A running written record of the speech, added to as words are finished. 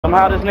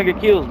Somehow this nigga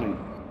kills me.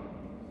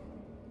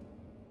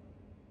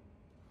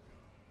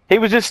 He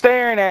was just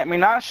staring at me,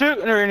 not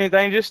shooting or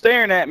anything, just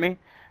staring at me.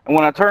 And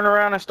when I turn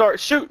around and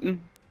start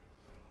shooting,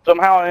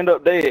 somehow I end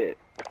up dead.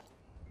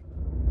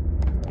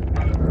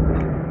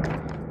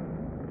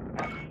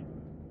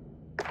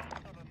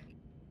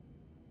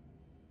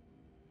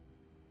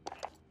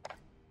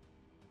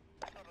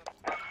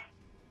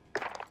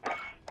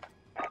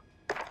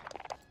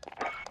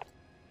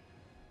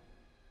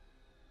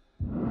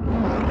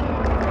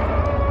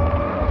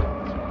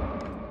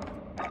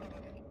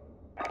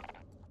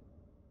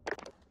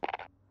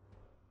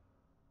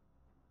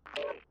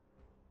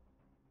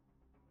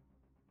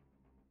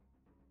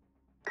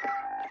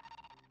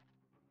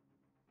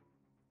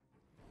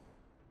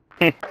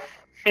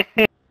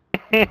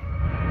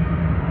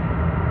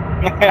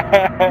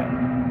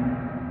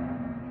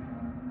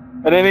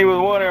 And then he was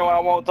wondering why I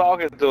won't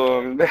talking to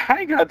him.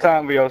 I ain't got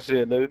time for your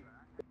shit, dude.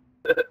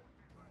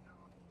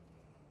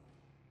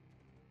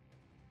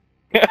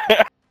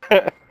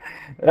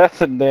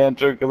 That's a damn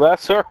truth, because I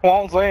sure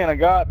won't saying a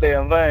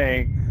goddamn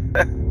thing.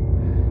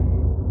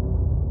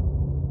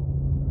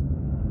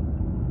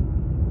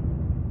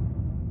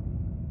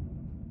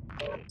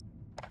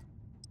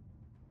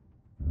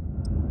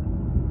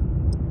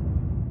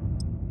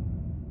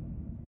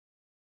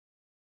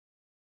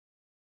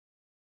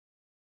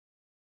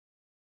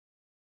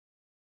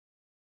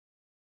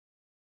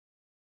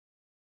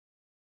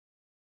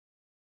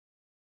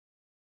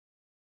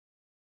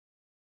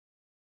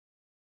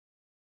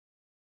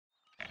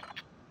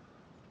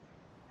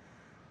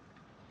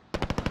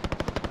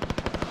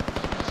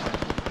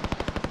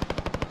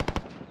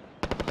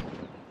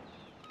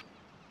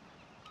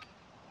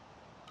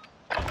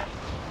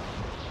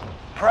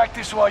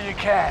 Practice while you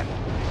can.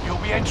 You'll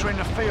be entering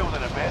the field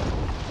in a bit.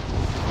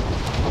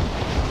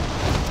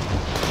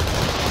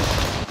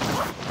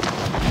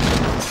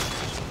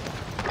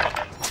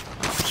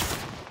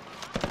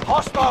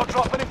 Hostile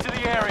dropping into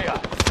the area.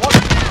 Watch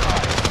the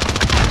side.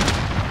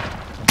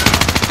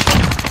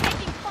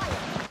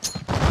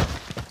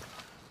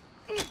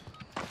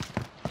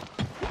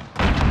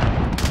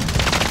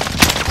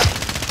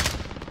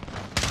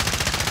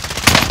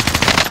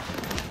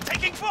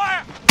 Taking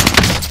fire!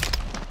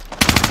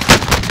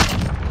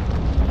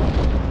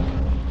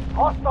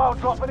 Hostile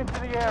dropping into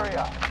the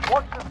area.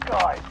 Watch the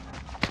skies.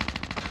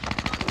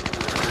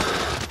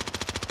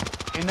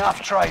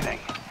 Enough training.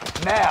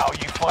 Now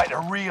you fight a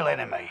real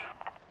enemy.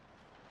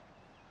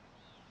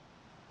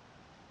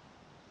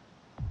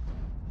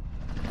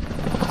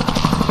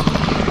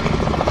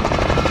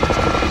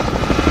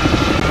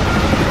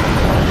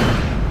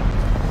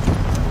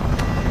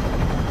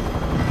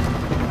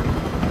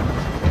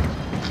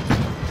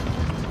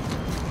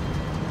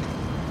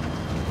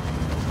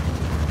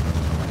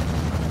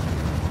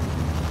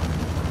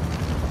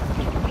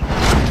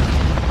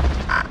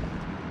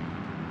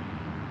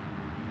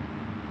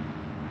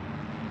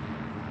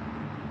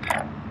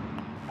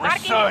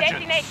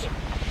 Resurgence.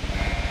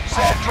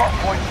 Set a drop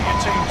point for your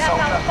team,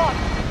 soldier.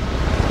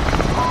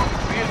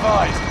 Be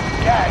advised,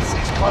 gas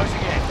is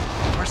closing in.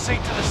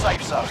 Proceed to the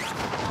safe zone.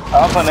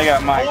 I don't think they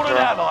got mine. Fallen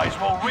allies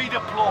will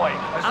redeploy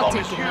as long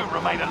as you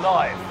remain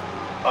alive.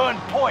 Earn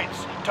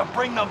points to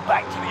bring them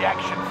back to the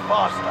action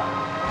faster.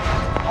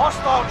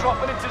 Hostile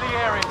dropping into the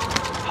area.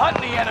 Hunt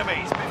the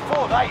enemies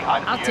before they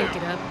hunt you. I'll take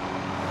it up.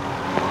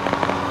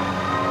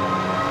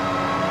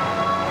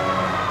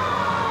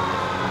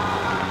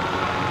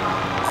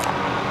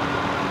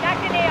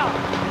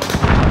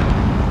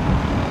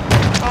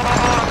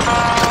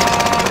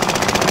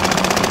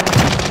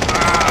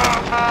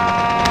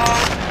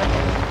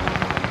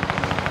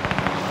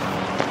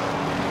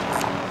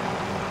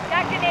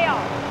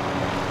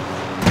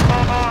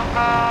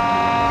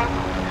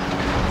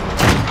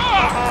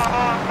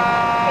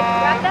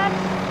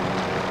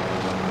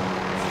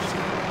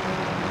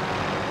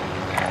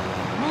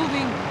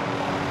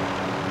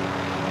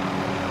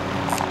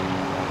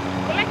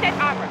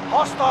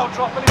 Hostile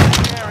dropping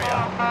into the area.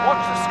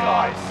 Watch the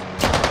skies.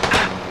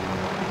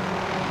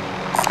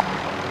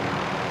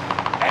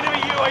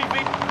 Enemy UAV.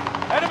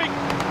 Enemy.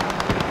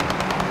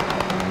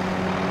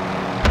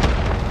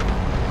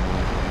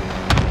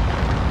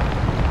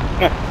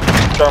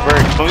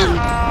 Strawberry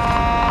smooth.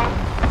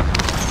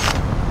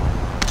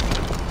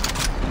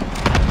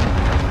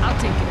 I'll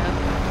take it up.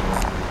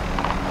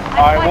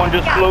 Alright, one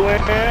just flew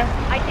in there.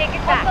 I take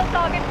it back. Also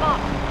target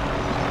marked.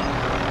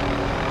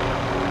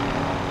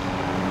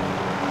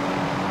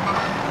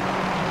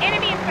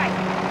 Enemy in sight.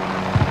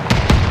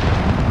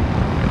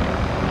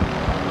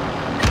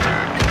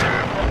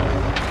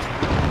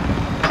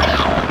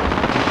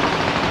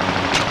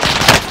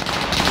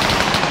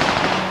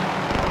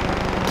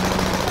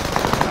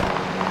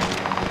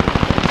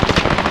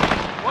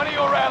 One of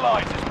your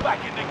allies is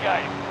back in the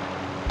game.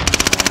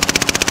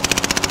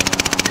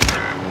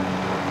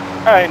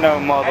 Ain't no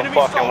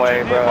motherfucking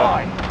way, bro.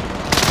 Nearby.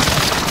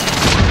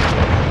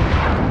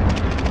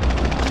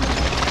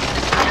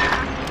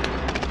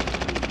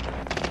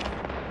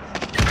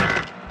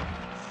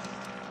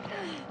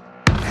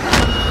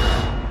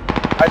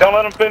 Hey, don't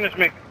let him finish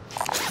me.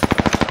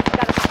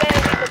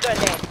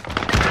 grenade.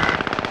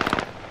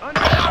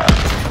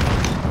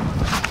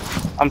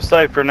 I'm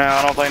safe for now.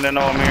 I don't think they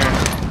know I'm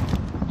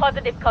here.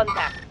 Positive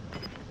contact.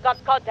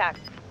 Got contact.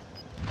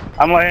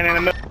 I'm laying in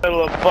the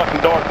middle of a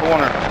fucking dark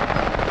corner.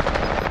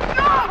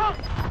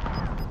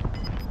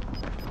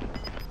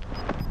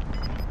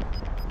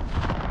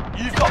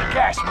 You've got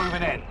gas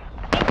moving in.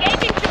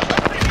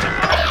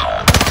 Engaging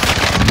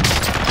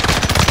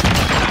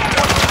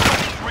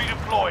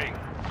Redeploying.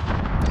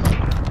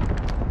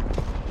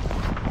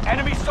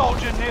 Enemy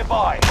soldier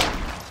nearby.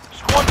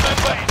 Squad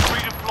member is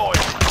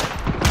redeploying.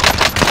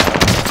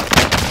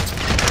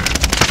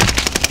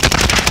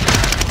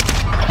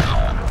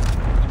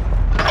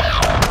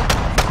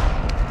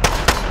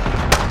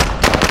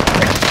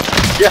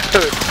 Yo,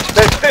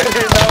 they didn't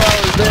even know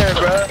I was there,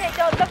 bro. They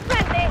don't look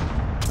friendly.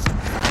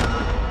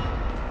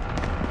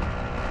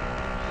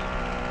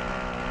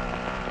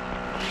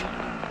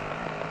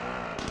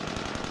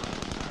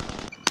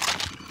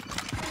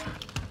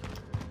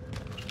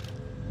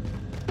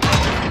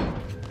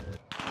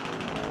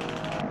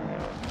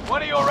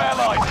 One of your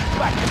allies is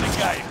back in the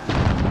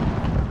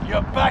game.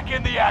 You're back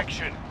in the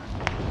action.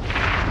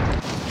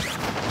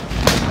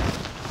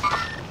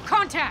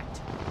 Contact!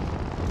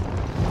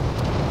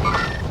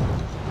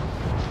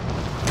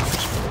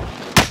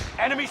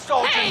 Enemy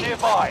soldier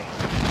nearby.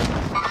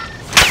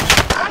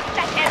 Watch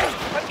that enemy.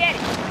 Forget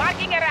it.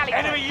 Marking a rally.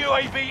 Enemy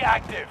UAV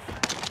active.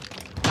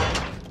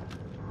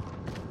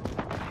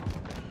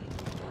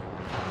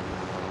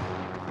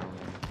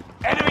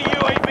 Enemy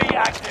UAV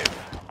active.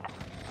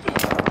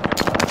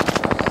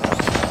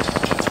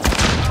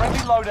 Friendly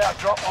loadout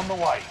drop on the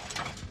way.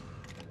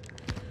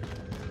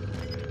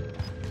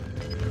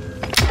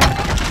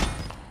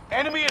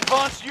 Enemy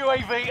advanced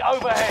UAV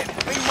overhead.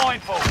 Be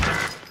mindful.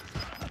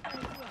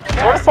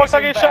 Where the fuck Gas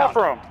I get shot inbound.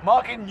 from?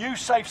 Marking new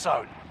safe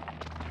zone.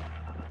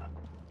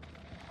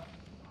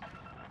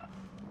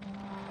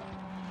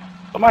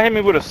 Somebody hit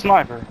me with a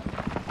sniper.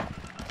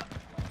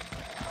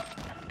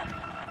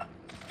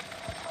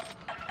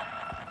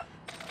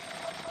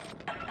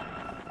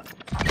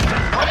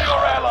 One of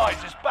your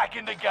allies is back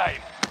in the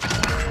game.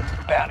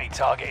 Bounty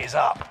target is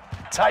up.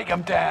 Take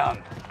them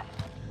down.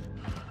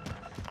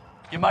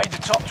 You made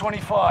the top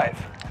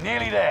 25.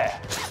 Nearly there.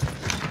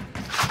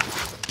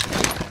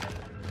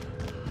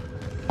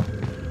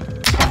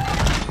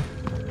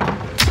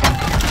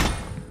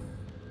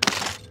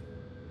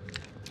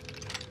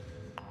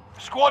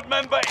 Squad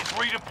member is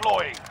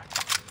redeploying.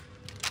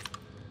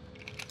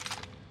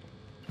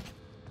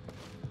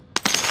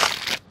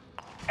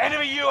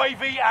 Enemy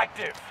UAV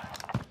active.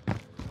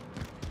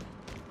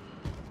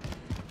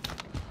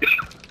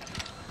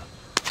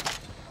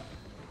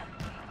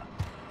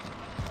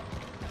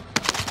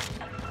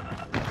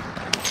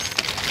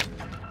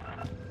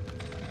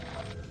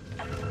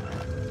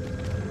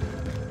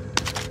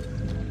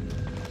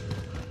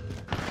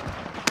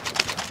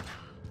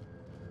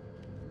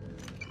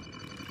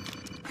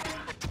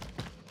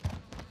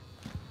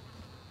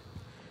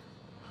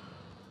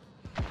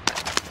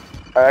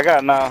 I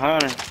got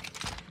 900.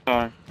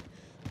 Sorry.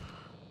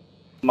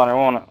 Somebody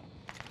want it.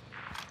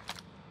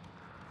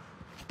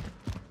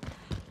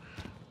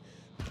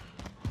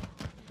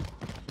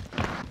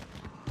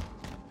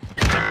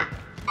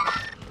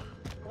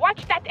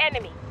 Watch that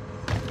enemy.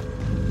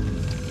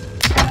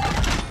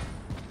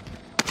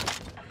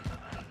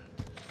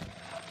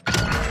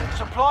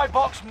 Supply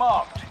box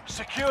marked.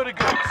 Secure the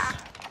goods.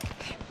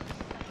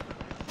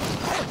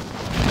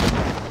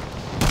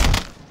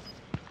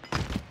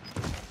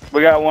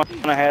 We got one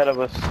ahead of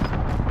us.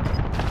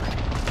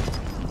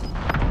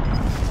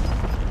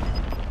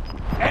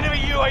 Enemy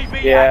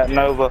UAV Yeah, active.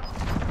 Nova.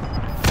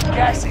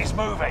 Gas is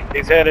moving.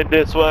 He's headed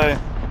this way.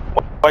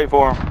 Wait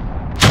for him.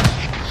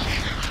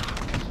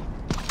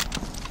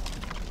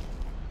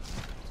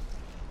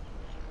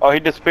 Oh, he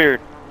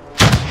disappeared.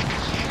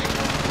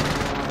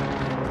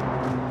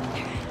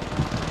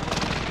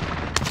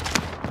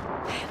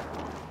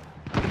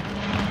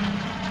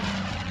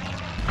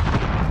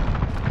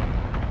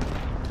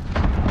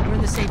 We're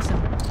in the safe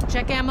zone.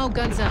 Check ammo,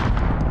 guns up.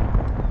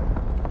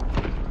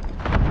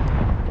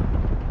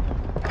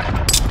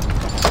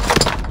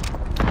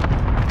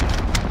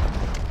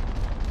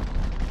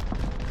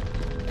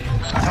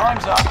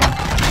 Time's up.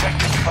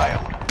 Objective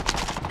failed.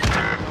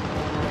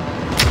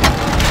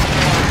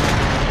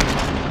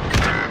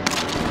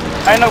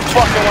 Ain't no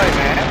fucking way,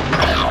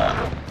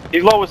 man.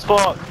 He's low as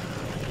fuck.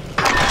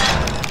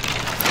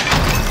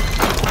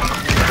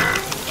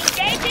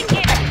 Engaging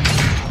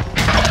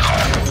enemy.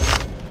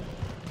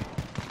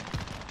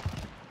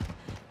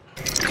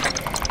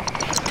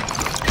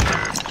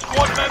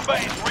 Squad member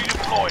is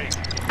redeploying.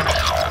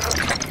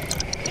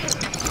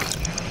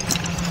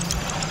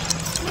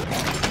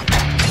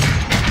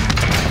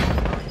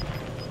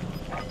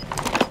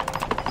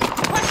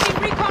 Requesting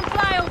recon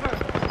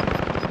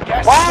flyover!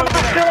 Gas Why is am I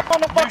moving still in.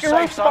 on the New fucking safe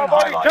roof? zone I've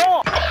already highlighted.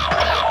 jumped.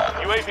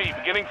 UAV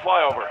beginning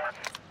flyover.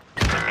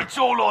 It's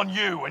all on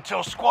you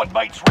until squad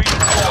mates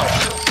redeploy.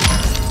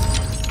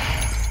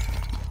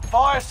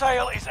 Fire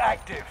sale is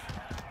active.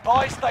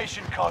 Buy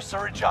station costs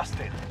are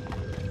adjusted.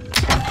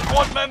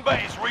 Squad member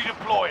is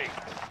redeploying.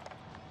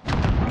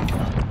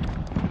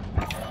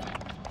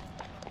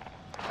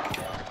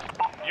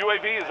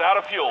 UAV is out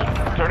of fuel.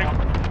 Turning.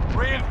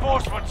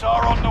 Reinforcements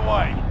are on the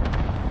way.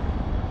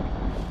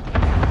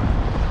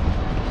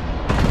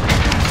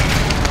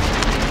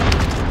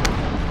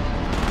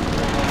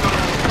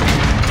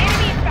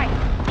 Enemy in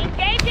sight.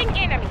 Engaging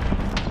enemy.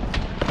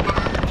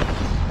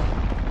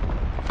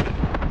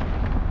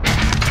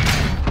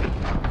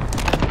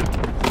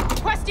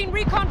 Requesting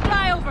recon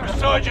flyover.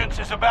 Resurgence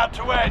is about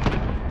to end.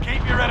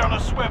 Keep your head on a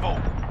swivel.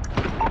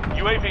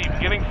 UAV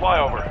beginning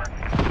flyover.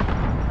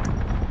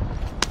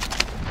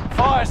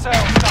 Fire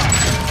sales done.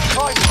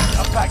 Prices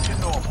are back to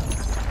normal.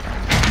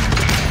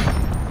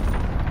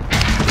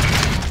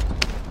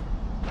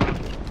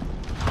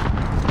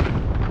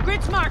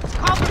 Grid's marked.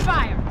 Call for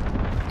fire.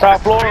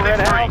 Top floor, red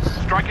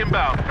house. Strike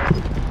inbound.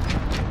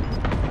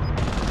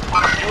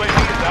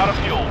 UAV is out of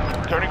fuel.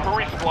 Turning for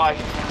resupply.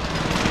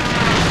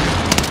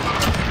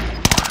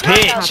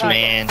 Bitch,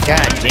 man.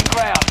 God Losing damn.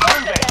 ground.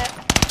 Move it.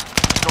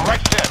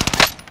 Direct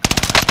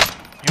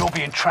hit. You're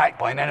being tracked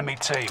by an enemy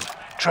team.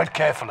 Tread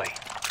carefully.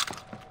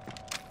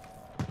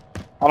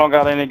 I don't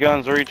got any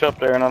guns to reach up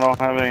there, and I don't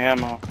have any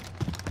ammo.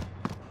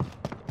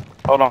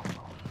 Hold on.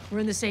 We're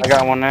in the safe I got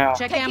zone. one now.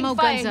 Check Taking ammo,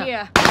 fire guns up.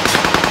 here.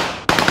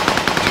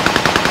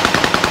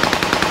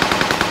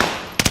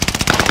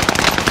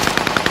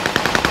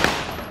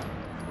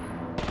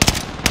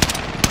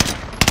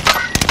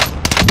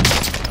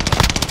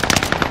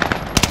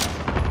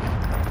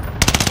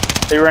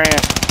 He ran.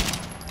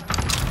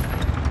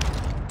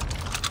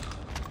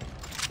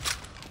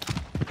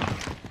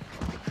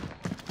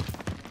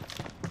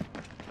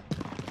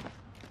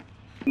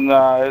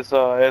 Nah, it's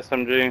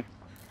SMG.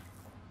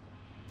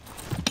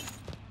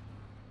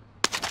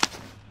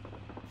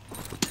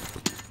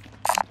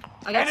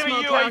 I got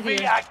Enemy smoke out UAV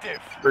here. active.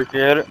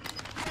 Appreciate it.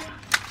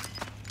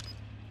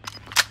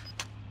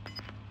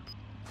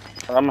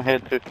 I'm gonna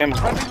head to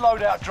chemical. Friendly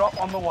loadout drop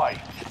on the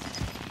way.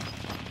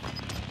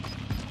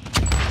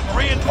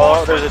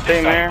 Oh, there's a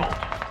team there.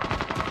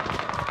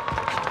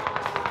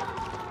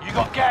 You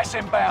got gas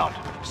inbound.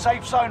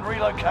 Safe zone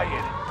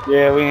relocated.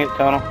 Yeah, we can hit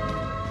tunnel.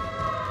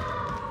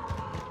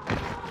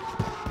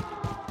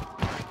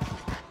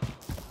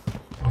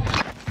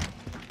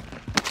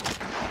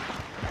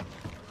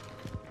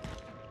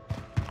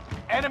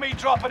 Enemy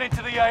dropping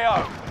into the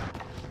AO.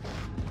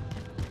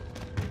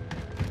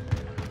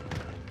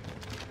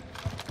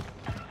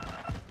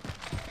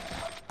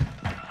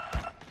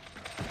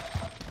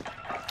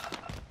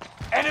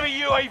 Enemy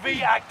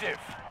UAV active.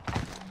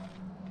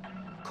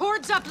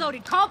 Cords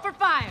uploaded. Call for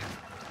fire.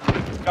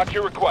 Got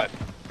your request.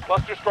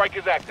 Cluster strike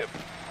is active.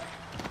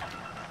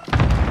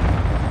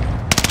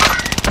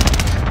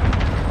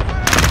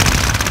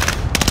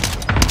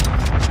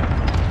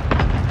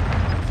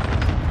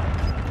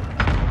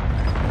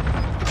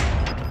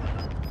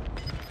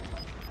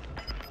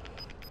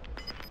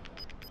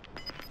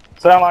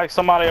 Sound like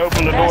somebody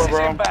opened the Gas door, is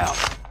bro. inbound.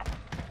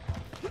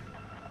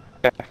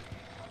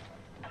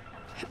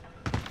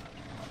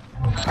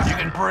 You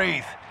can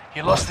breathe.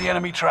 You lost the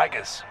enemy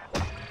trackers.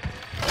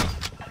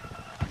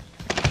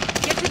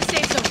 Get to the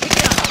safe zone. Pick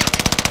it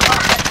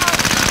up.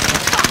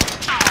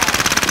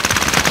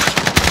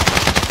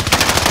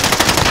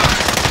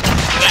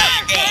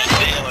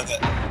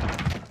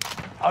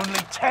 Only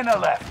 10 are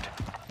left.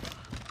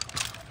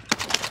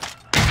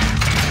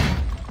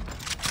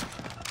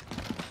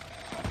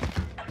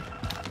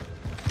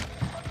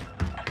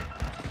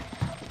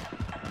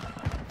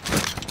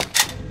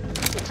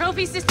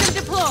 Trophy system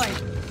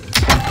deployed.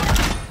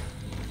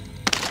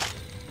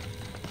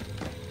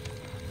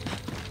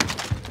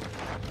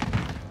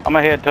 I'm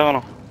gonna head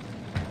tunnel.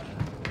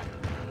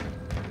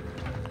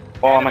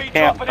 Well, I'm a Enemy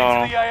camp dropping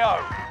tunnel. into the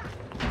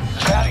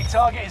AO. Bounty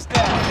target is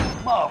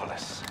down.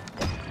 Marvelous.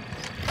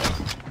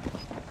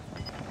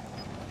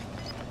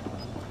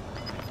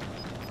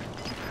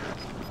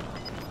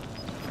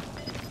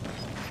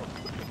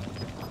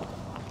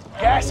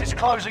 Gas is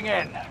closing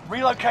in.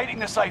 Relocating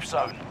the safe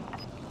zone.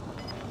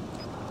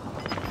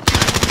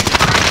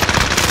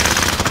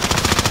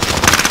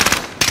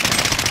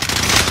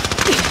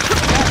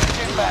 Gas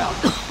is inbound.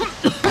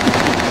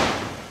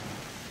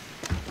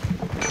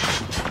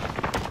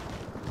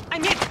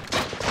 I'm hit.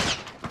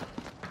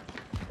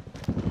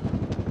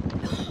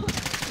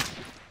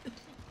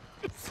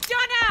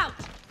 Stun out.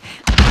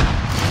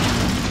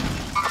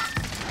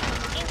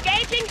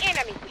 Engaging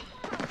enemy.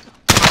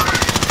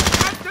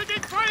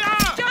 Stun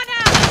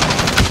out.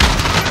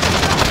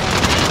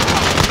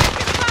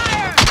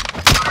 Fire.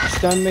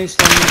 Stun me,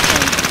 stun me,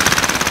 stun me.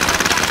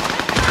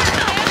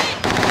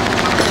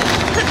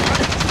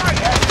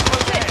 Gas is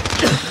closing in.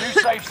 New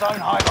safe zone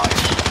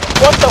highlighted.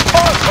 What the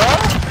fuck, bro?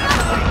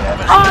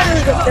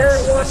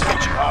 Let's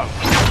get you home.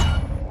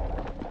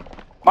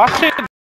 My shit